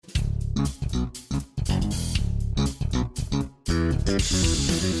Hello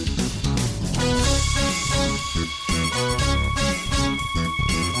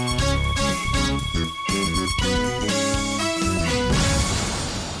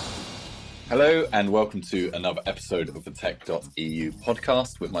and welcome to another episode of the Tech.eu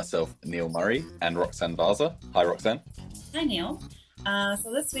podcast with myself, Neil Murray, and Roxanne Baza. Hi, Roxanne. Hi, Neil.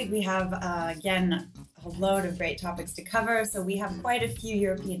 So this week we have, again, a load of great topics to cover. So we have quite a few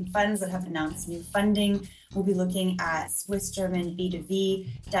European funds that have announced new funding. We'll be looking at Swiss-German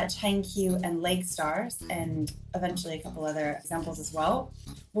B2V, Dutch HenQ, and Lakestars, and eventually a couple other examples as well.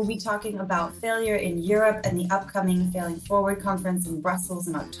 We'll be talking about failure in Europe and the upcoming Failing Forward conference in Brussels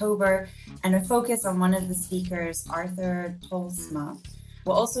in October, and a focus on one of the speakers, Arthur Tolsma.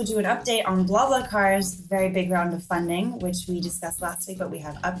 We'll also do an update on BlaBlaCar's very big round of funding, which we discussed last week, but we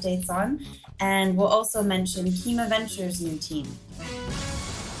have updates on. And we'll also mention Kima Ventures' new team.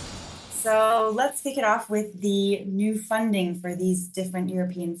 So let's kick it off with the new funding for these different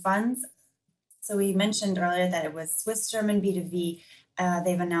European funds. So we mentioned earlier that it was Swiss-German B2V.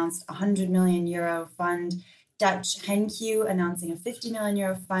 They've announced a 100 million euro fund. Dutch HenQ announcing a 50 million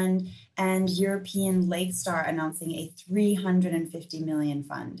euro fund, and European Lakestar announcing a 350 million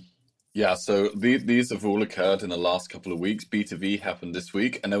fund. Yeah, so these have all occurred in the last couple of weeks. B2V happened this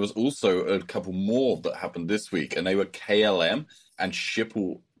week, and there was also a couple more that happened this week, and they were KLM and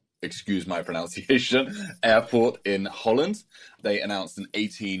Schiphol, excuse my pronunciation, airport in Holland. They announced an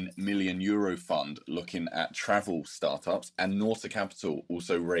 18 million euro fund looking at travel startups, and Norta Capital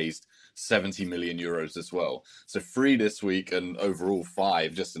also raised 70 million euros as well. So 3 this week and overall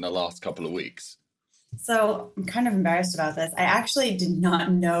 5 just in the last couple of weeks. So I'm kind of embarrassed about this. I actually did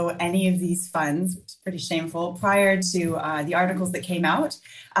not know any of these funds, which is pretty shameful, prior to the articles that came out.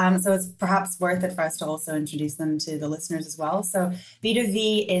 So it's perhaps worth it for us to also introduce them to the listeners as well. So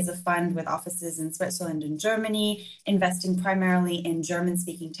B2V is a fund with offices in Switzerland and Germany, investing primarily in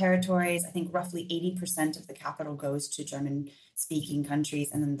German-speaking territories. I think roughly 80% of the capital goes to German-speaking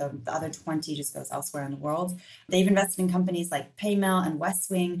countries, and then the other 20 just goes elsewhere in the world. They've invested in companies like PayMail and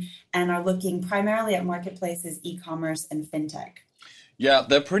Westwing and are looking primarily at marketplaces, e-commerce, and fintech. Yeah,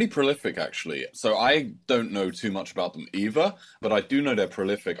 they're pretty prolific, actually. So I don't know too much about them either, but I do know they're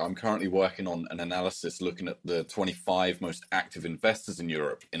prolific. I'm currently working on an analysis looking at the 25 most active investors in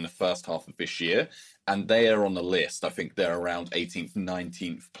Europe in the first half of this year, and they are on the list. I think they're around 18th,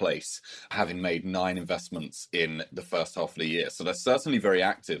 19th place, having made 9 investments in the first half of the year. So they're certainly very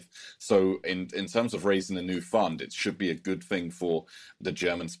active. So in terms of raising a new fund, it should be a good thing for the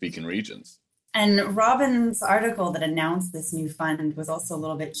German-speaking regions. And Robin's article that announced this new fund was also a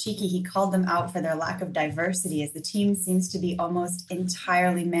little bit cheeky. He called them out for their lack of diversity, as the team seems to be almost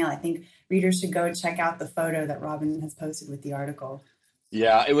entirely male. I think readers should go and check out the photo that Robin has posted with the article.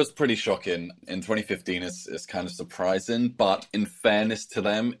 Yeah, it was pretty shocking. In 2015, it's kind of surprising, but in fairness to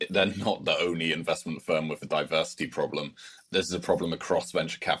them, they're not the only investment firm with a diversity problem. This is a problem across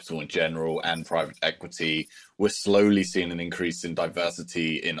venture capital in general and private equity. We're slowly seeing an increase in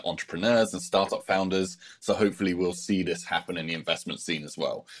diversity in entrepreneurs and startup founders, so hopefully we'll see this happen in the investment scene as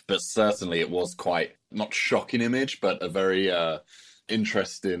well. But certainly it was quite, not shocking image, but a very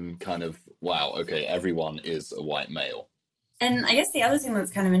interesting kind of, wow, okay, everyone is a white male. And I guess the other thing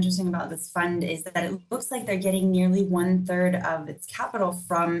that's kind of interesting about this fund is that it looks like they're getting nearly 1/3 of its capital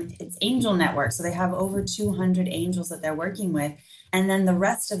from its angel network. So they have over 200 angels that they're working with. And then the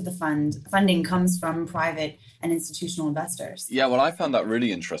rest of the funding comes from private and institutional investors. Yeah, well, I found that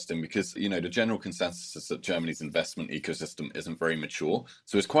really interesting because, the general consensus is that Germany's investment ecosystem isn't very mature.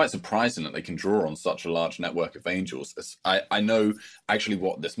 So it's quite surprising that they can draw on such a large network of angels. I know actually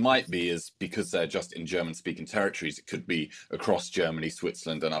what this might be is because they're just in German-speaking territories. It could be across Germany,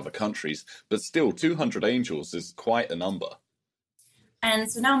 Switzerland, and other countries. But still, 200 angels is quite a number.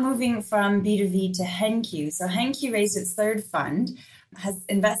 And so now moving from B2V to HenQ. So HenQ raised its 3rd fund, has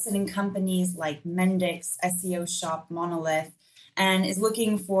invested in companies like Mendix, SEO Shop, Monolith, and is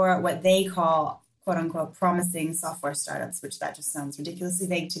looking for what they call, quote unquote, promising software startups, which that just sounds ridiculously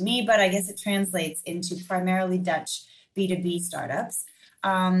vague to me, but I guess it translates into primarily Dutch B2B startups.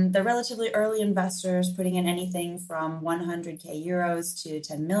 They're relatively early investors, putting in anything from 100k euros to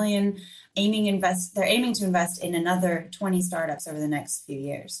 10 million. They're aiming to invest in another 20 startups over the next few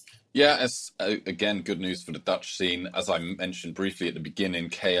years. Yeah, it's again good news for the Dutch scene. As I mentioned briefly at the beginning,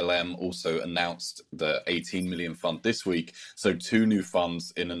 KLM also announced the 18 million fund this week. So 2 new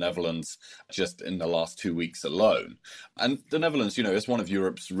funds in the Netherlands just in the last 2 weeks alone. And the Netherlands, is one of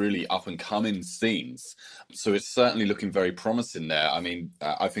Europe's really up and coming scenes. So it's certainly looking very promising there. I mean,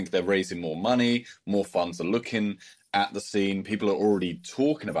 I think they're raising more money, more funds are looking at the scene. People are already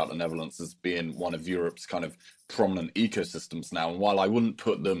talking about the Netherlands as being one of Europe's kind of prominent ecosystems now. And while I wouldn't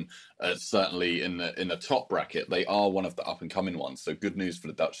put them certainly in the top bracket, they are one of the up and coming ones. So good news for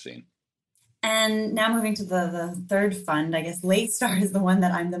the Dutch scene. And now moving to the third fund, I guess Lakestar is the one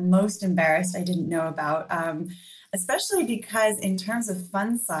that I'm the most embarrassed I didn't know about, especially because in terms of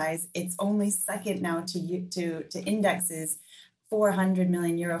fund size, it's only second now to Index's 400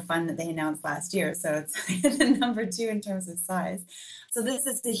 million euro fund that they announced last year. So it's the number two in terms of size. So this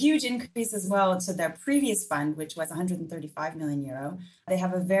is a huge increase as well to their previous fund, which was 135 million euro. They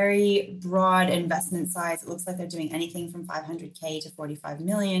have a very broad investment size. It looks like they're doing anything from 500K to 45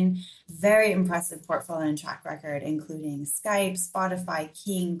 million. Very impressive portfolio and track record, including Skype, Spotify,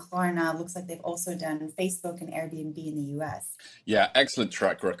 King, Klarna. Looks like they've also done Facebook and Airbnb in the US. Yeah, excellent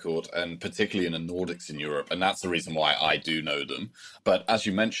track record, and particularly in the Nordics in Europe. And that's the reason why I do know them. But as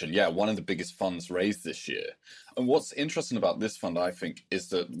you mentioned, yeah, one of the biggest funds raised this year. And what's interesting about this fund, I think, is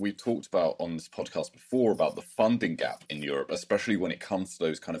that we've talked about on this podcast before about the funding gap in Europe, especially when it comes to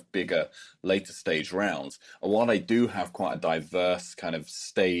those kind of bigger, later stage rounds. And while they do have quite a diverse kind of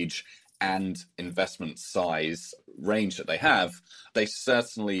stage and investment size range that they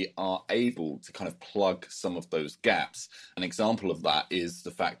certainly are able to kind of plug some of those gaps. An example of that is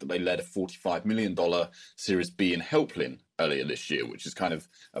the fact that they led a $45 million Series B in Helplin earlier this year, which is kind of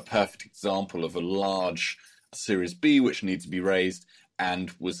a perfect example of a large Series B which needs to be raised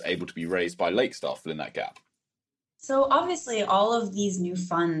and was able to be raised by Lakestar filling that gap. So obviously all of these new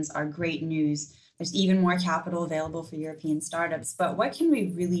funds are great news. There's even more capital available for European startups, but what can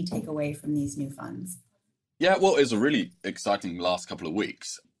we really take away from these new funds? Yeah, well, it's a really exciting last couple of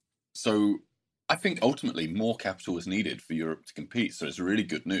weeks. So I think ultimately more capital is needed for Europe to compete. So it's really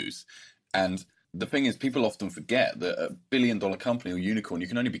good news. And the thing is, people often forget that a billion-dollar company or unicorn, you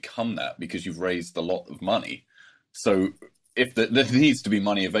can only become that because you've raised a lot of money. So if there needs to be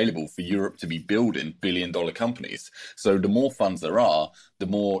money available for Europe to be building billion-dollar companies. So the more funds there are, the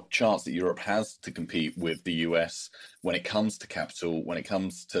more chance that Europe has to compete with the US when it comes to capital, when it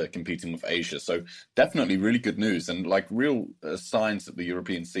comes to competing with Asia. So definitely really good news and like real signs that the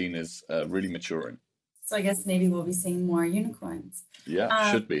European scene is really maturing. So I guess maybe we'll be seeing more unicorns.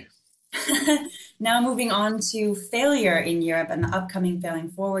 Yeah, should be. Now moving on to Failure in Europe, and the upcoming Failing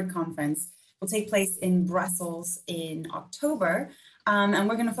Forward conference will take place in Brussels in October. And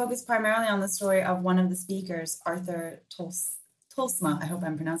we're going to focus primarily on the story of one of the speakers, Arthur Tolsma. I hope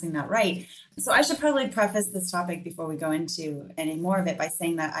I'm pronouncing that right. So I should probably preface this topic before we go into any more of it by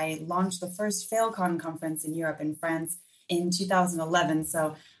saying that I launched the first FailCon conference in Europe in France in 2011.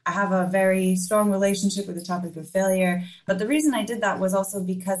 So I have a very strong relationship with the topic of failure. But the reason I did that was also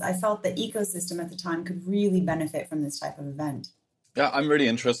because I felt the ecosystem at the time could really benefit from this type of event. Yeah, I'm really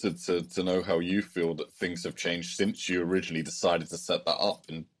interested to know how you feel that things have changed since you originally decided to set that up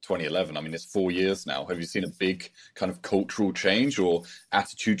in 2011. I mean, it's 4 years now. Have you seen a big kind of cultural change or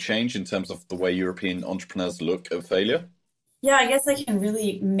attitude change in terms of the way European entrepreneurs look at failure? Yeah, I guess I can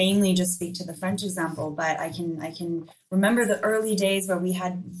really mainly just speak to the French example, but I can remember the early days where we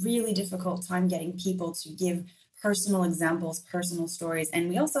had really difficult time getting people to give personal examples, personal stories. And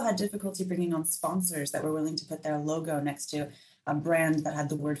we also had difficulty bringing on sponsors that were willing to put their logo next to a brand that had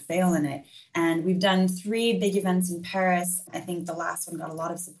the word fail in it. And we've done 3 big events in Paris. I think the last one got a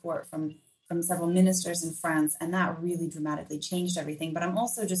lot of support from several ministers in France, and that really dramatically changed everything. But I'm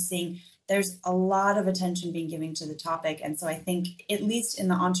also just seeing there's a lot of attention being given to the topic. And so I think, at least in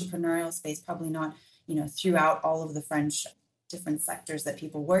the entrepreneurial space, probably not, throughout all of the French different sectors that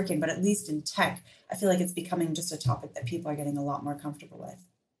people work in, but at least in tech, I feel like it's becoming just a topic that people are getting a lot more comfortable with.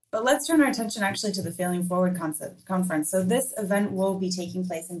 But let's turn our attention actually to the Failing Forward conference. So this event will be taking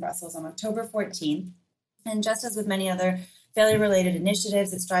place in Brussels on October 14th. And just as with many other failure-related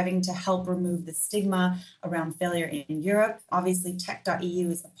initiatives, it's striving to help remove the stigma around failure in Europe. Obviously, Tech.eu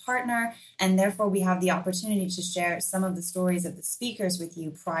is a partner, and therefore we have the opportunity to share some of the stories of the speakers with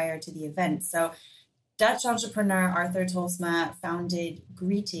you prior to the event. So Dutch entrepreneur Arthur Tolsma founded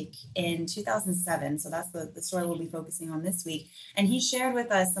Greetic in 2007. So that's the story we'll be focusing on this week. And he shared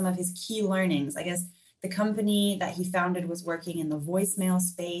with us some of his key learnings. I guess the company that he founded was working in the voicemail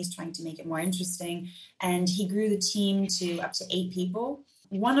space, trying to make it more interesting. And he grew the team to up to 8 people.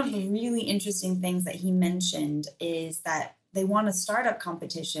 One of the really interesting things that he mentioned is that they won a startup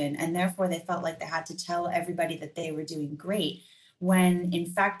competition, and therefore they felt like they had to tell everybody that they were doing great, when in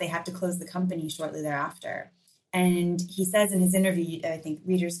fact they had to close the company shortly thereafter. And he says in his interview, I think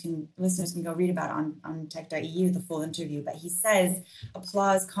listeners can go read about it on Tech.eu, the full interview, but he says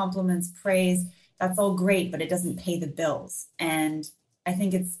applause, compliments, praise, that's all great, but it doesn't pay the bills. And I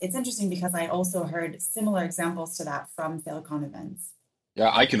think it's interesting because I also heard similar examples to that from FailCon events. Yeah,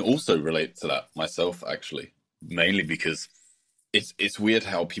 I can also relate to that myself, actually, mainly because it's weird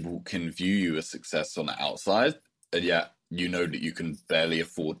how people can view you as success on the outside, and yet you know that you can barely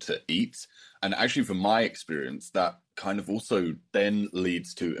afford to eat. And actually, from my experience, that kind of also then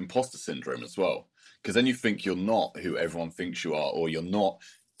leads to imposter syndrome as well, because then you think you're not who everyone thinks you are, or you're not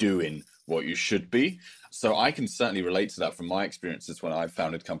doing what you should be. So I can certainly relate to that from my experiences when I've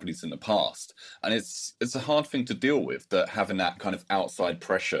founded companies in the past. And it's a hard thing to deal with, that having that kind of outside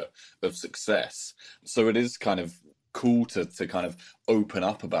pressure of success. So it is kind of cool to kind of open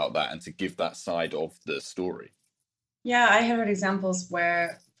up about that and to give that side of the story. Yeah, I have heard examples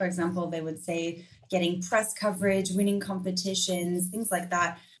where, for example, they would say getting press coverage, winning competitions, things like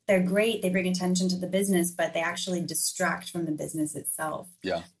that. They're great, they bring attention to the business, but they actually distract from the business itself.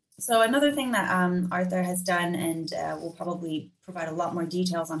 Yeah. So another thing that Arthur has done, and will probably provide a lot more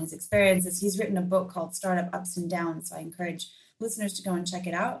details on his experience, is he's written a book called Startup Ups and Downs. So I encourage listeners to go and check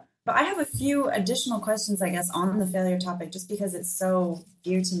it out. But I have a few additional questions, I guess, on the failure topic, just because it's so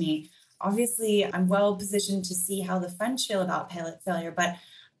dear to me. Obviously, I'm well positioned to see how the French feel about failure, but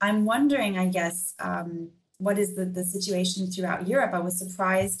I'm wondering, I guess, what is the situation throughout Europe? I was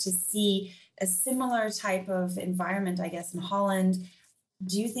surprised to see a similar type of environment, I guess, in Holland.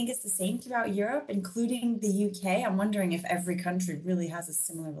 Do you think it's the same throughout Europe, including the UK? I'm wondering if every country really has a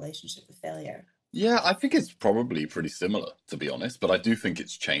similar relationship with failure. Yeah, I think it's probably pretty similar, to be honest, but I do think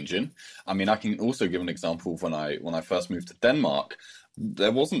it's changing. I mean, I can also give an example of when I first moved to Denmark,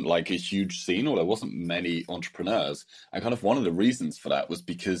 there wasn't like a huge scene, or there wasn't many entrepreneurs. And kind of one of the reasons for that was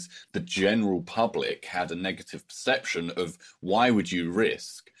because the general public had a negative perception of, why would you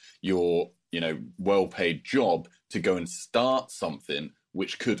risk your, well-paid job to go and start something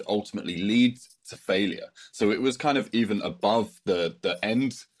which could ultimately lead to failure. So it was kind of even above the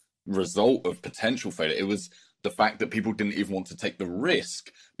end result of potential failure. It was the fact that people didn't even want to take the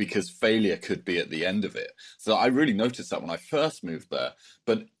risk because failure could be at the end of it. So I really noticed that when I first moved there.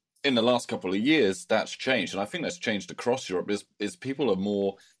 But in the last couple of years, that's changed. And I think that's changed across Europe, is people are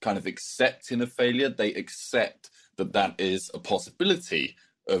more kind of accepting of failure. They accept that that is a possibility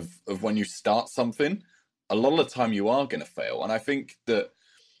of when you start something. A lot of the time you are going to fail. And I think that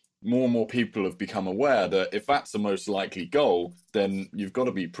more and more people have become aware that if that's the most likely goal, then you've got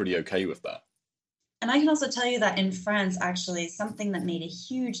to be pretty okay with that. And I can also tell you that in France, actually, something that made a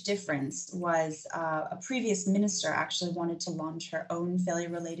huge difference was a previous minister actually wanted to launch her own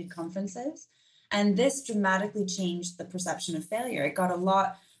failure-related conferences. And this dramatically changed the perception of failure. It got a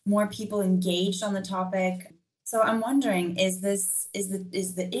lot more people engaged on the topic. So I'm wondering, is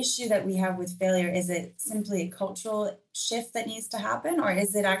the issue that we have with failure, is it simply a cultural shift that needs to happen, or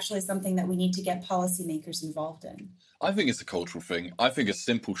is it actually something that we need to get policymakers involved in? I think it's a cultural thing. I think a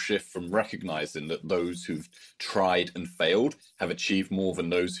simple shift from recognizing that those who've tried and failed have achieved more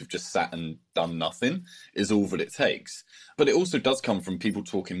than those who've just sat and done nothing is all that it takes. But it also does come from people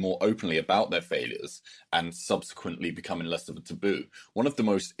talking more openly about their failures and subsequently becoming less of a taboo. One of the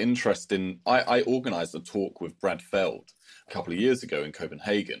most interesting, I organized a talk with Brad Feld a couple of years ago in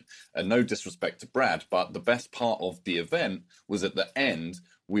Copenhagen. And no disrespect to Brad, but the best part of the event was at the end,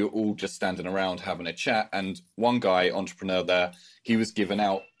 we were all just standing around having a chat. And one guy, entrepreneur there, he was giving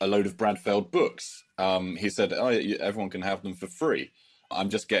out a load of Brad Feld books. He said, oh, everyone can have them for free. I'm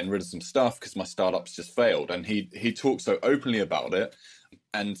just getting rid of some stuff because my startup's just failed. And he talked so openly about it.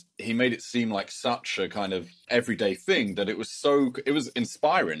 And he made it seem like such a kind of everyday thing that it was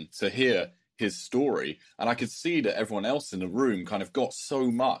inspiring to hear his story. And I could see that everyone else in the room kind of got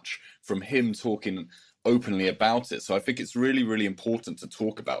so much from him talking openly about it. So I think it's really, really important to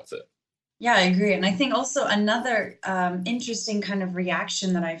talk about it. Yeah, I agree. And I think also another interesting kind of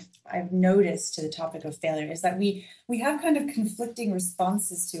reaction that I've noticed to the topic of failure is that we have kind of conflicting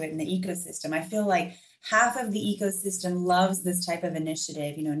responses to it in the ecosystem. I feel like half of the ecosystem loves this type of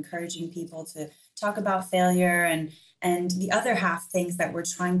initiative, encouraging people to talk about failure, and the other half thinks that we're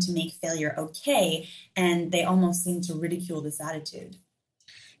trying to make failure okay, and they almost seem to ridicule this attitude.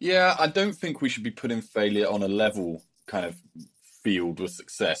 Yeah, I don't think we should be putting failure on a level kind of field with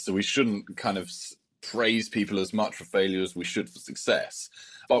success. So we shouldn't kind of praise people as much for failure as we should for success.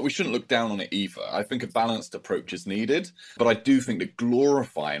 But we shouldn't look down on it either. I think a balanced approach is needed. But I do think that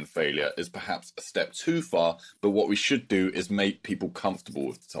glorifying failure is perhaps a step too far. But what we should do is make people comfortable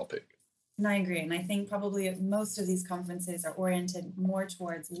with the topic. And I agree. And I think probably most of these conferences are oriented more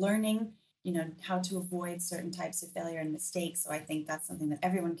towards learning, how to avoid certain types of failure and mistakes. So I think that's something that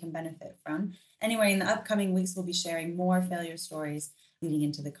everyone can benefit from. Anyway, in the upcoming weeks, we'll be sharing more failure stories leading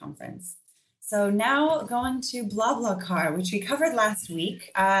into the conference. So now going to BlaBlaCar, which we covered last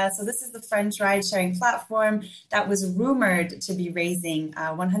week. So this is the French ride-sharing platform that was rumored to be raising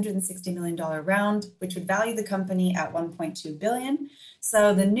a $160 million round, which would value the company at $1.2 billion.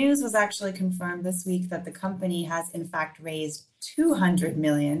 So the news was actually confirmed this week that the company has in fact raised $200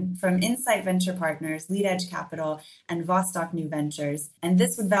 million from Insight Venture Partners, LeadEdge Capital, and Vostok New Ventures. And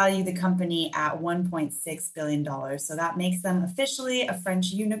this would value the company at $1.6 billion. So that makes them officially a French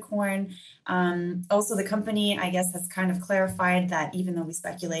unicorn. Also, the company, I guess, has kind of clarified that even though we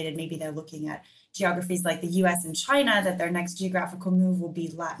speculated maybe they're looking at geographies like the US and China, that their next geographical move will be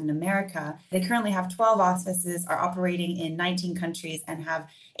Latin America. They currently have 12 offices, are operating in 19 countries, and have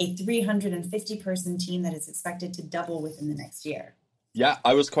a 350-person team that is expected to double within the next year. Yeah,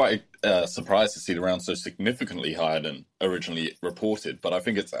 I was quite surprised to see the round so significantly higher than originally reported, but I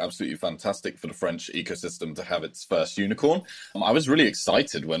think it's absolutely fantastic for the French ecosystem to have its first unicorn. I was really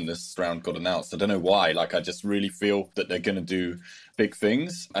excited when this round got announced. I don't know why, I just really feel that they're going to do big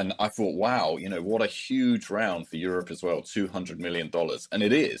things. And I thought, wow, what a huge round for Europe as well, $200 million. And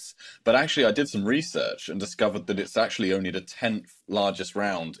it is. But actually, I did some research and discovered that it's actually only the 10th largest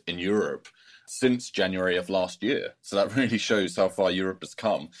round in Europe since January of last year. So that really shows how far Europe has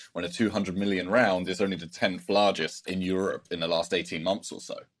come when a 200 million round is only the 10th largest in Europe in the last 18 months or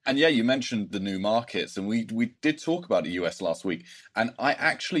so. And yeah, you mentioned the new markets, and we did talk about the US last week. And I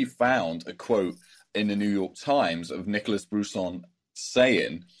actually found a quote in the New York Times of Nicolas Brusson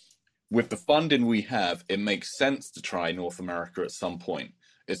saying, with the funding we have, it makes sense to try North America at some point.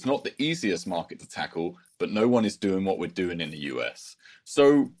 It's not the easiest market to tackle, but no one is doing what we're doing in the US.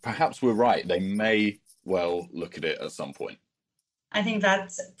 So perhaps we're right. They may well look at it at some point. I think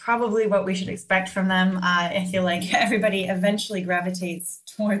that's probably what we should expect from them. I feel like everybody eventually gravitates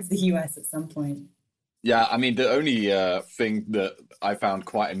towards the US at some point. Yeah, I mean, the only thing that I found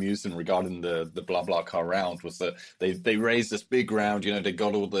quite amusing regarding the BlaBlaCar round was that they raised this big round. They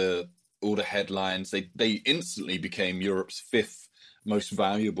got all the headlines. They instantly became Europe's fifth most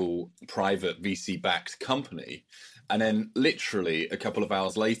valuable private VC-backed company. And then literally a couple of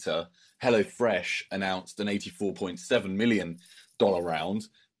hours later, HelloFresh announced an $84.7 million round,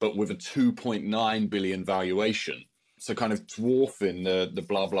 but with a $2.9 billion valuation. So kind of dwarfing the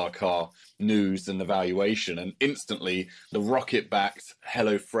BlaBlaCar news and the valuation. And instantly, the rocket-backed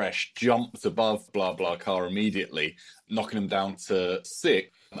HelloFresh jumped above BlaBlaCar immediately, knocking them down to 6th.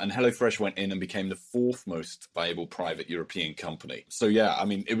 And HelloFresh went in and became the 4th most valuable private European company. So yeah, I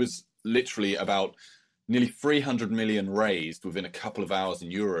mean, it was literally about nearly 300 million raised within a couple of hours in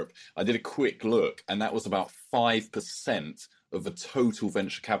Europe. I did a quick look, and that was about 5% of the total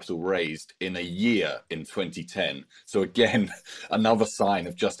venture capital raised in a year in 2010. So again, another sign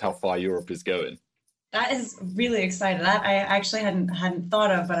of just how far Europe is going. That is really exciting. That I actually hadn't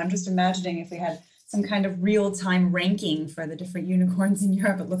thought of, but I'm just imagining if we had some kind of real-time ranking for the different unicorns in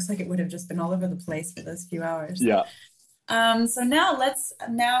Europe, it looks like it would have just been all over the place for those few hours. Yeah. So now let's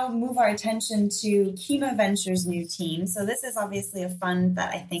move our attention to Kima Ventures' new team. So this is obviously a fund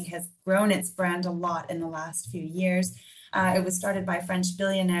that I think has grown its brand a lot in the last few years. It was started by French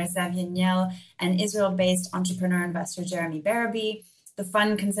billionaire Xavier Niel and Israel-based entrepreneur investor Jeremy Baraby. The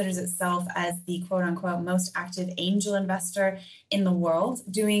fund considers itself as the quote-unquote most active angel investor in the world,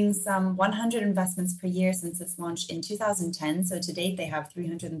 doing some 100 investments per year since its launch in 2010. So to date, they have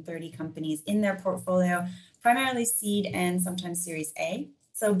 330 companies in their portfolio, primarily seed and sometimes Series A.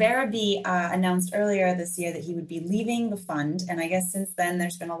 So Baraby announced earlier this year that he would be leaving the fund. And I guess since then,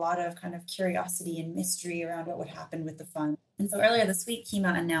 there's been a lot of kind of curiosity and mystery around what would happen with the fund. And so earlier this week,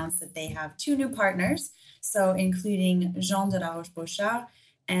 Kima announced that they have 2 new partners, so including Jean de la Roche-Beauchard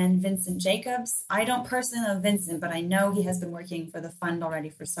and Vincent Jacobs. I don't personally know Vincent, but I know he has been working for the fund already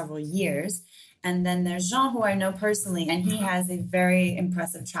for several years. And then there's Jean, who I know personally, and he has a very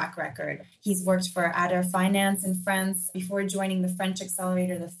impressive track record. He's worked for Adder Finance in France before joining the French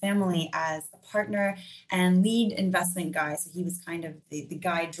accelerator The Family as a partner and lead investment guy. So he was kind of the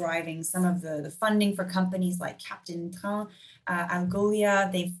guy driving some of the funding for companies like Captain Train,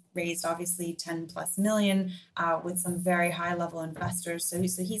 Algolia. They've raised obviously 10 plus million with some very high level investors. So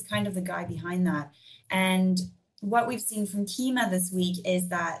he's kind of the guy behind that. And what we've seen from Kima this week is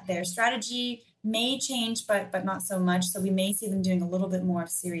that their strategy may change, but not so much. So we may see them doing a little bit more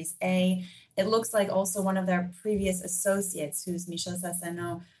of Series A. It looks like also one of their previous associates, who's Michel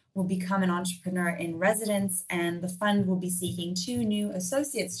Sassano, will become an entrepreneur in residence, and the fund will be seeking 2 new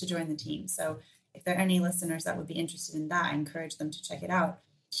associates to join the team. So if there are any listeners that would be interested in that, I encourage them to check it out.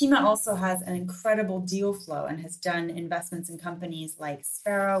 Kima also has an incredible deal flow and has done investments in companies like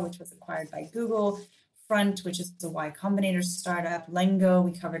Sphero, which was acquired by Google, Front, which is the Y Combinator startup. Lengo,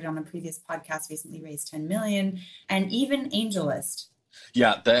 we covered it on a previous podcast, recently raised 10 million. And even AngelList.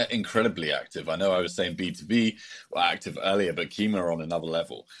 Yeah, they're incredibly active. I know I was saying B2B were active earlier, but Kima are on another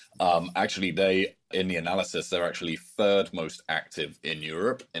level. Actually, in the analysis, they're actually third most active in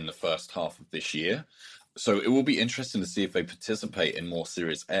Europe in the first half of this year. So it will be interesting to see if they participate in more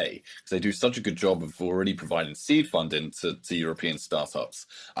Series A, because they do such a good job of already providing seed funding to European startups.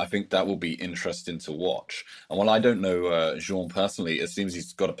 I think that will be interesting to watch. And while I don't know Jean personally, it seems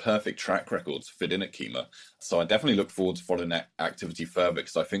he's got a perfect track record to fit in at Kima. So I definitely look forward to following that activity further,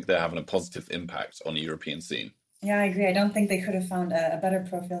 because I think they're having a positive impact on the European scene. Yeah, I agree. I don't think they could have found a better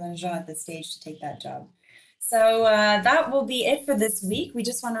profile than Jean at this stage to take that job. So that will be it for this week. We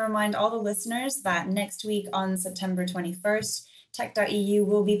just want to remind all the listeners that next week on September 21st, Tech.eu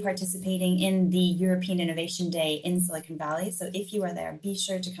will be participating in the European Innovation Day in Silicon Valley. So if you are there, be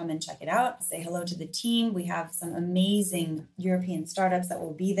sure to come and check it out. Say hello to the team. We have some amazing European startups that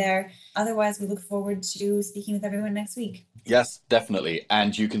will be there. Otherwise, we look forward to speaking with everyone next week. Yes, definitely.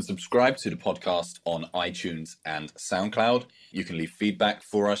 And you can subscribe to the podcast on iTunes and SoundCloud. You can leave feedback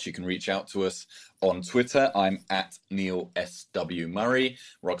for us. You can reach out to us on Twitter. I'm at Neil S.W. Murray.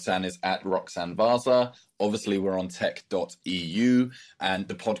 Roxanne is at Roxanne Vaza. Obviously, we're on tech.eu, and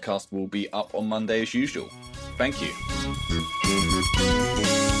the podcast will be up on Monday as usual. Thank you.